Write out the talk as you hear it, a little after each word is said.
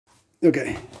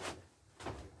Okay, so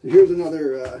here's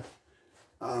another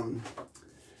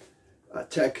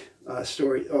tech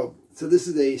story. Oh, so this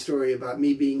is a story about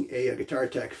me being a guitar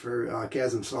tech for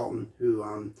Kasim Sulton,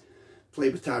 who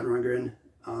played with Todd Rundgren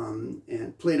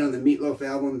and played on the Meatloaf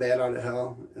album, Bad Out of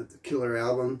Hell. That's a killer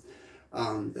album.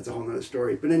 That's a whole nother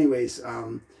story. But anyways,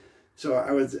 so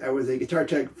I was a guitar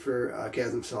tech for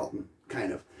Kasim Sulton,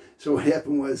 kind of. So what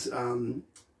happened was,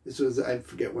 this was, I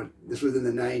forget what, this was in the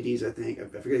 90s, I think. I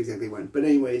forget exactly when. But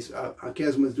anyways,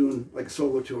 Kasim was doing like a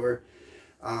solo tour,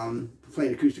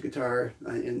 playing acoustic guitar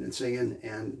and singing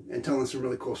and telling some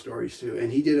really cool stories too.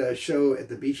 And he did a show at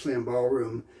the Beachland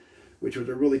Ballroom, which was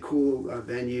a really cool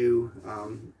venue,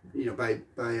 you know, by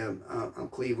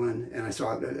Cleveland. And I've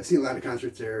seen a lot of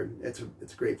concerts there. It's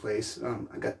a great place.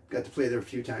 I got to play there a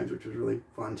few times, which was really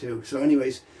fun too. So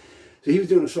anyways, so he was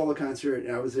doing a solo concert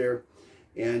and I was there,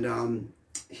 and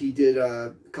he did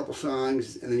a couple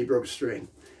songs and then he broke a string.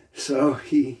 So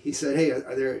he said, "Hey,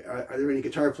 are there any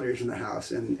guitar players in the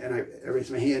house?" And I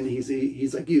raised my hand. And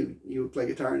he's like, "You play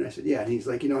guitar?" And I said, "Yeah." And he's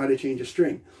like, "You know how to change a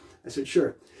string?" I said,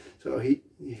 "Sure." So he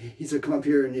said, "Come up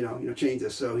here and you know change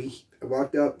this." So I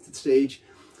walked up to the stage.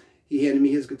 He handed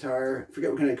me his guitar. I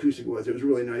forget what kind of acoustic it was. It was a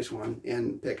really nice one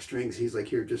and packed strings. He's like,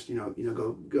 "Here, just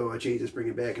go change this, bring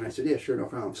it back." And I said, "Yeah, sure, no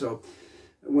problem." So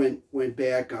I went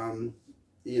back,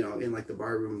 you know, in like the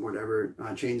bar room, whatever,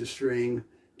 changed the string,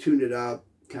 tuned it up,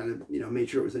 kind of, you know, made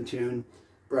sure it was in tune,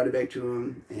 brought it back to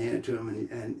him and handed it to him,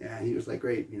 and he was like,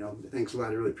 "Great, you know, thanks a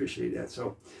lot, I really appreciate that."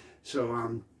 So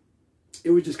it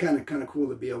was just kind of cool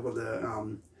to be able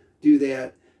to do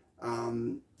that.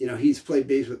 You know, he's played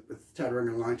bass with Todd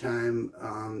Rundgren a long time.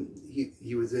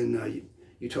 He was in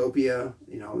Utopia,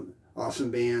 you know,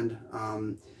 awesome band.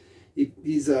 He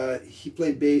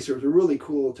played bass. There was a really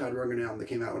cool Todd Rundgren album that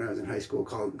came out when I was in high school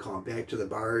called Back to the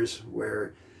Bars,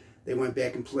 where they went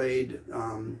back and played,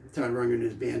 Todd Rundgren and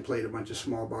his band played a bunch of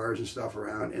small bars and stuff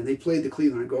around, and they played the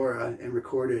Cleveland Agora and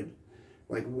recorded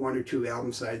like 1 or 2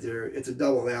 album sides there. It's a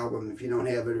double album. If you don't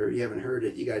have it or you haven't heard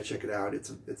it, you got to check it out. It's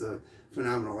a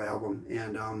phenomenal album.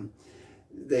 And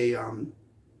they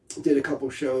did a couple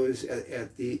shows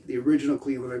at the original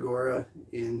Cleveland Agora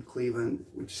in Cleveland,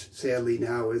 which sadly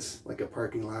now is like a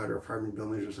parking lot or apartment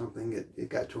buildings or something. It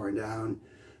got torn down.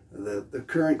 The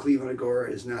current Cleveland Agora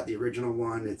is not the original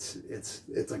one. It's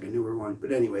like a newer one.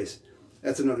 But anyways,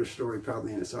 that's another story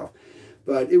probably in itself.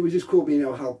 But it was just cool being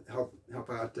able to help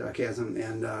out Kasim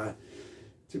and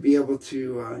to be able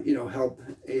to you know, help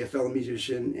a fellow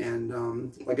musician.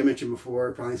 And like I mentioned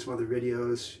before, probably in some other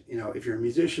videos, you know, if you're a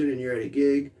musician and you're at a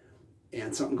gig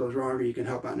and something goes wrong or you can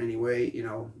help out in any way, you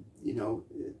know,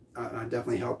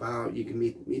 definitely help out. You can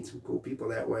meet some cool people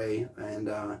that way and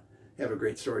have a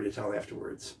great story to tell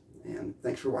afterwards. And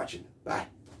thanks for watching. Bye.